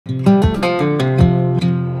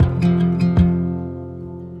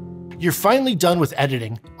You're finally done with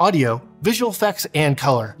editing, audio, visual effects, and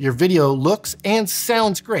color. Your video looks and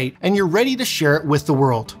sounds great, and you're ready to share it with the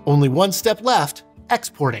world. Only one step left: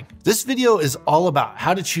 exporting. This video is all about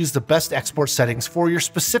how to choose the best export settings for your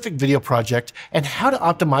specific video project and how to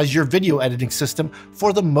optimize your video editing system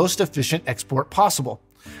for the most efficient export possible.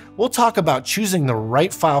 We'll talk about choosing the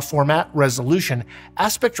right file format, resolution,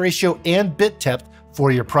 aspect ratio, and bit depth for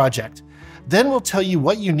your project. Then we'll tell you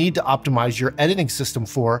what you need to optimize your editing system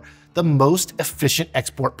for the most efficient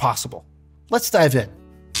export possible. Let's dive in.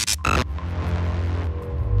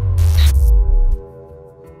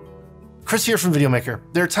 Chris here from Videomaker.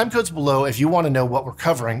 There are timecodes below if you want to know what we're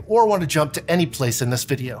covering or want to jump to any place in this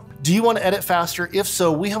video. Do you want to edit faster? If so,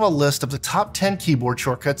 we have a list of the top 10 keyboard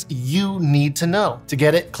shortcuts you need to know. To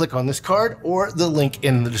get it, click on this card or the link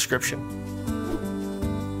in the description.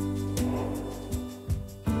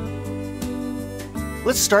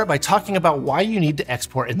 Let's start by talking about why you need to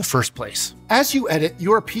export in the first place. As you edit,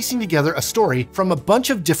 you are piecing together a story from a bunch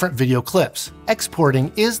of different video clips.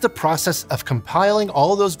 Exporting is the process of compiling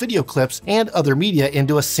all of those video clips and other media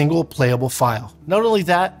into a single playable file. Not only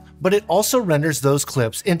that, but it also renders those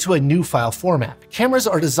clips into a new file format. Cameras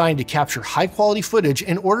are designed to capture high-quality footage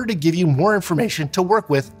in order to give you more information to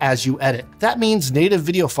work with as you edit. That means native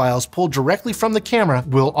video files pulled directly from the camera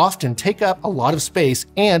will often take up a lot of space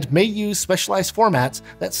and may use specialized formats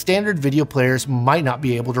that standard video players might not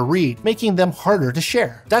be able to read, making them harder to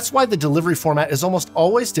share. That's why the delivery format is almost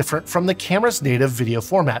always different from the camera's native video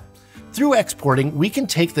format. Through exporting, we can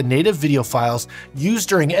take the native video files used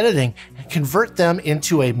during editing and convert them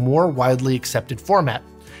into a more widely accepted format.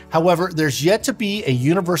 However, there's yet to be a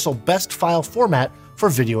universal best file format for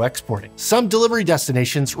video exporting. Some delivery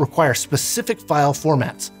destinations require specific file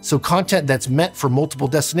formats, so content that's meant for multiple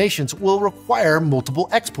destinations will require multiple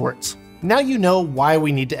exports. Now you know why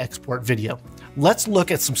we need to export video. Let's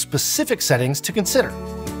look at some specific settings to consider.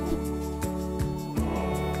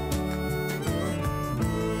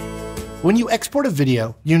 When you export a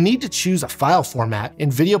video, you need to choose a file format.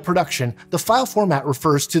 In video production, the file format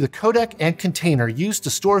refers to the codec and container used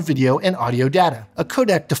to store video and audio data. A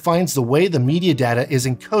codec defines the way the media data is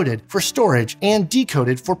encoded for storage and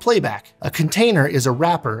decoded for playback. A container is a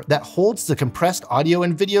wrapper that holds the compressed audio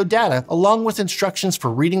and video data along with instructions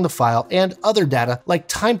for reading the file and other data like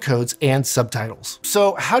timecodes and subtitles.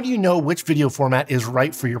 So how do you know which video format is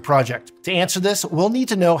right for your project? To answer this, we'll need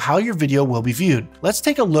to know how your video will be viewed. Let's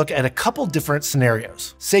take a look at a couple different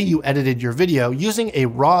scenarios. Say you edited your video using a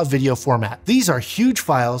raw video format. These are huge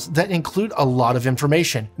files that include a lot of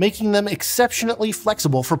information, making them exceptionally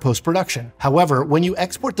flexible for post-production. However, when you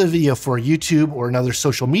export the video for YouTube or another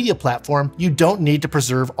social media platform, you don't need to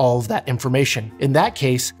preserve all of that information. In that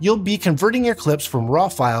case, you'll be converting your clips from raw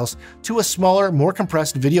files to a smaller, more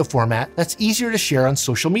compressed video format that's easier to share on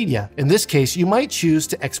social media. In this case, you might choose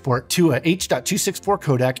to export to a H.264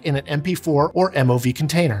 codec in an MP4 or MOV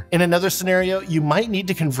container. In another scenario, you might need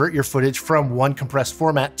to convert your footage from one compressed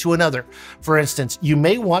format to another. For instance, you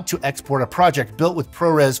may want to export a project built with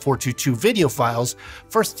ProRes 422 video files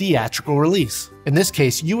for theatrical release. In this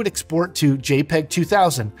case, you would export to JPEG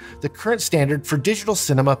 2000, the current standard for digital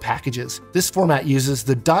cinema packages. This format uses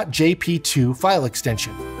the .jp2 file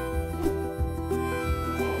extension.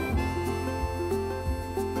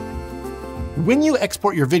 When you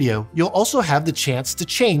export your video, you'll also have the chance to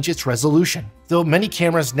change its resolution. Though many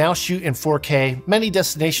cameras now shoot in 4K, many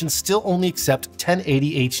destinations still only accept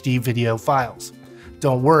 1080 HD video files.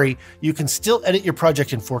 Don't worry, you can still edit your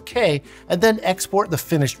project in 4K and then export the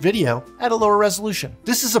finished video at a lower resolution.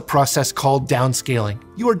 This is a process called downscaling.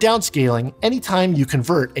 You are downscaling anytime you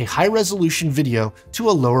convert a high-resolution video to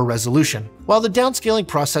a lower resolution. While the downscaling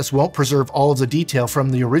process won't preserve all of the detail from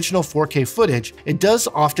the original 4K footage, it does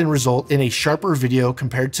often result in a sharper video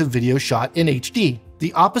compared to video shot in HD.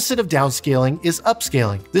 The opposite of downscaling is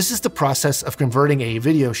upscaling. This is the process of converting a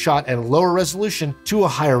video shot at a lower resolution to a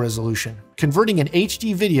higher resolution. Converting an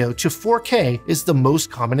HD video to 4K is the most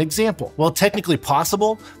common example. While technically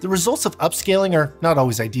possible, the results of upscaling are not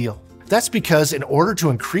always ideal. That's because in order to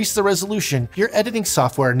increase the resolution, your editing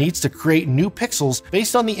software needs to create new pixels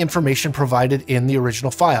based on the information provided in the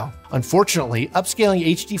original file. Unfortunately, upscaling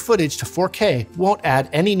HD footage to 4K won't add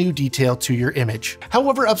any new detail to your image.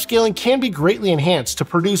 However, upscaling can be greatly enhanced to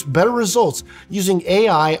produce better results using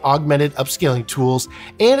AI-augmented upscaling tools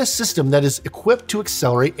and a system that is equipped to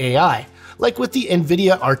accelerate AI, like with the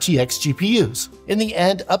NVIDIA RTX GPUs. In the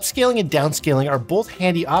end, upscaling and downscaling are both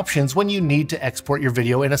handy options when you need to export your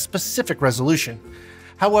video in a specific resolution.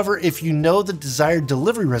 However, if you know the desired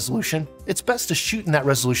delivery resolution, it's best to shoot in that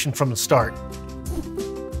resolution from the start.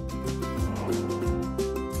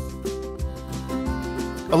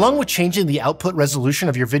 Along with changing the output resolution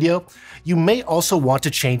of your video, you may also want to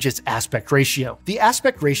change its aspect ratio. The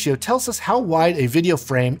aspect ratio tells us how wide a video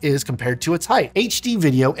frame is compared to its height. HD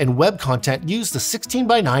video and web content use the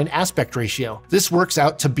 16:9 aspect ratio. This works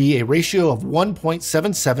out to be a ratio of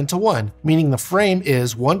 1.77 to 1, meaning the frame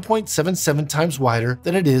is 1.77 times wider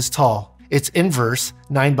than it is tall. Its inverse,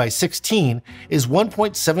 9:16, is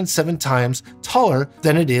 1.77 times taller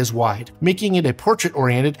than it is wide, making it a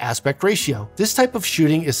portrait-oriented aspect ratio. This type of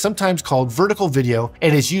shooting is sometimes called vertical video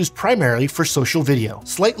and is used primarily for social video.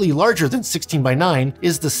 Slightly larger than 16:9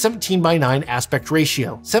 is the 17:9 aspect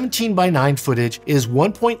ratio. 17:9 footage is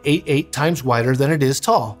 1.88 times wider than it is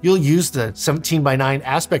tall. You'll use the 17:9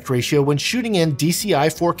 aspect ratio when shooting in DCI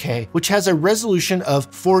 4K, which has a resolution of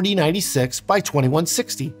 4096 by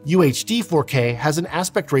 2160. UHD 4K has an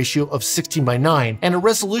aspect ratio of 16:9 and a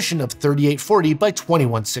resolution of 3840 by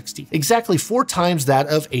 2160, exactly 4 times that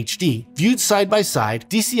of HD. Viewed side by side,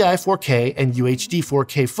 DCI 4K and UHD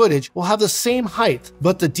 4K footage will have the same height,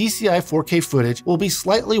 but the DCI 4K footage will be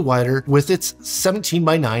slightly wider with its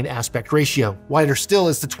 17:9 aspect ratio. Wider still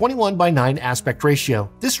is the 21:9 aspect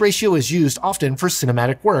ratio. This ratio is used often for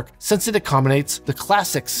cinematic work, since it accommodates the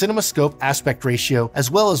classic CinemaScope aspect ratio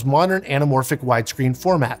as well as modern anamorphic widescreen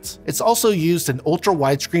formats. It's also used in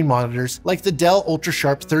ultra-widescreen monitors like the Dell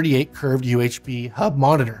UltraSharp 38 curved UHB hub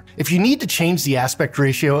monitor. If you need to change the aspect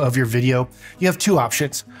ratio of your video, you have two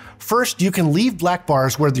options. First, you can leave black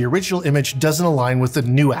bars where the original image doesn't align with the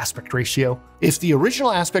new aspect ratio. If the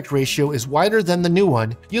original aspect ratio is wider than the new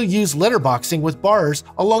one, you'll use letterboxing with bars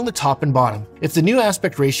along the top and bottom. If the new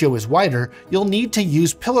aspect ratio is wider, you'll need to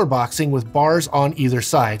use pillar boxing with bars on either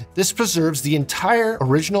side. This preserves the entire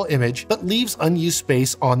original image but leaves unused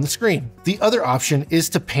space on the screen. The other option is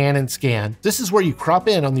to pan and scan. This is where you crop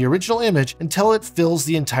in on the original image until it fills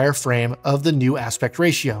the entire frame of the new aspect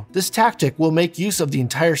ratio. This tactic will make use of the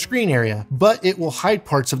entire screen area, but it will hide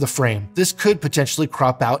parts of the frame. This could potentially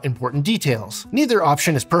crop out important details. Neither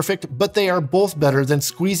option is perfect, but they are both better than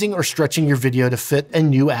squeezing or stretching your video to fit a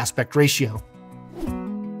new aspect ratio.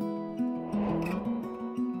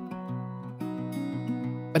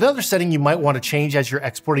 Another setting you might want to change as you're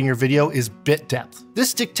exporting your video is bit depth.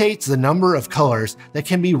 This dictates the number of colors that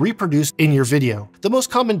can be reproduced in your video. The most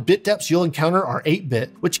common bit depths you'll encounter are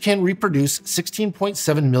 8-bit, which can reproduce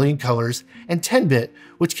 16.7 million colors, and 10-bit,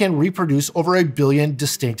 which can reproduce over 1 billion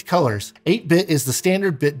distinct colors. 8-bit is the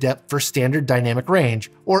standard bit depth for standard dynamic range,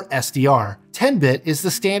 or SDR. 10-bit is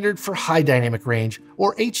the standard for high dynamic range,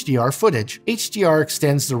 or HDR footage. HDR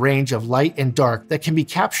extends the range of light and dark that can be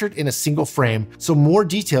captured in a single frame, so more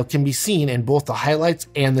detail can be seen in both the highlights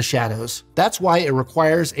and the shadows. That's why it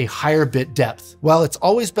requires a higher bit depth. While it's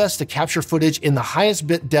always best to capture footage in the highest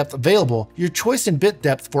bit depth available, your choice in bit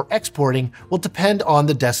depth for exporting will depend on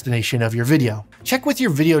the destination of your video. Check with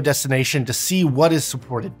your video destination to see what is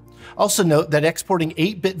supported. Also note that exporting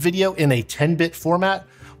 8-bit video in a 10-bit format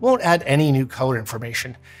won't add any new color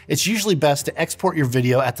information. It's usually best to export your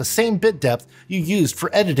video at the same bit depth you used for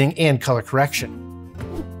editing and color correction.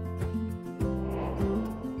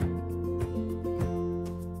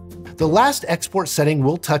 The last export setting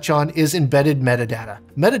we'll touch on is embedded metadata.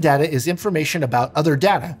 Metadata is information about other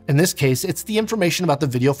data. In this case, it's the information about the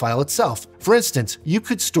video file itself. For instance, you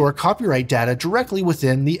could store copyright data directly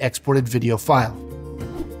within the exported video file.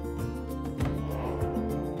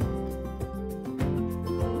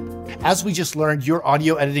 As we just learned, your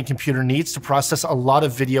audio editing computer needs to process a lot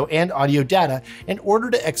of video and audio data in order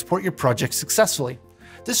to export your project successfully.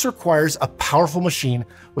 This requires a powerful machine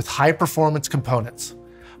with high-performance components.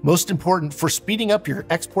 Most important for speeding up your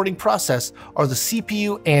exporting process are the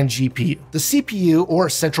CPU and GPU. The CPU, or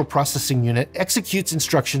Central Processing Unit, executes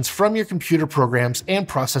instructions from your computer programs and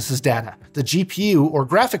processes data. The GPU, or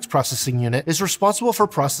Graphics Processing Unit, is responsible for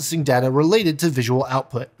processing data related to visual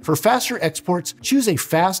output. For faster exports, choose a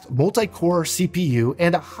fast multi-core CPU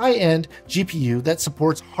and a high-end GPU that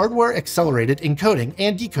supports hardware-accelerated encoding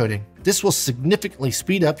and decoding. This will significantly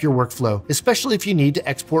speed up your workflow, especially if you need to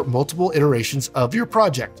export multiple iterations of your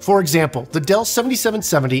project. For example, the Dell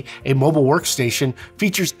 7770, a mobile workstation,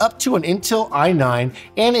 features up to an Intel i9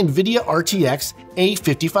 and NVIDIA RTX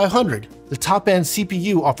A5500. The top-end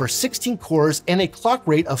CPU offers 16 cores and a clock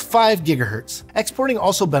rate of 5 GHz. Exporting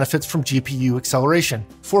also benefits from GPU acceleration.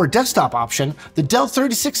 For a desktop option, the Dell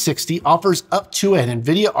 3660 offers up to an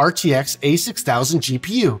NVIDIA RTX A6000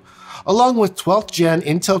 GPU, along with 12th gen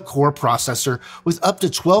Intel Core processor with up to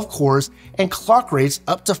 12 cores and clock rates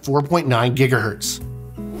up to 4.9 GHz.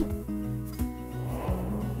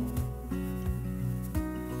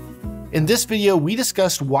 In this video, we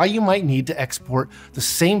discussed why you might need to export the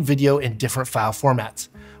same video in different file formats,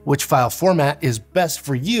 which file format is best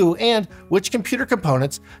for you, and which computer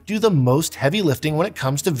components do the most heavy lifting when it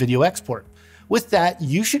comes to video export. With that,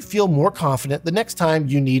 you should feel more confident the next time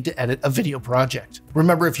you need to edit a video project.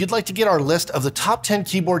 Remember, if you'd like to get our list of the top 10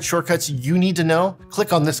 keyboard shortcuts you need to know,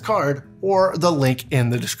 click on this card or the link in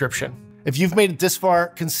the description. If you've made it this far,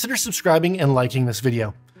 consider subscribing and liking this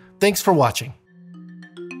video. Thanks for watching.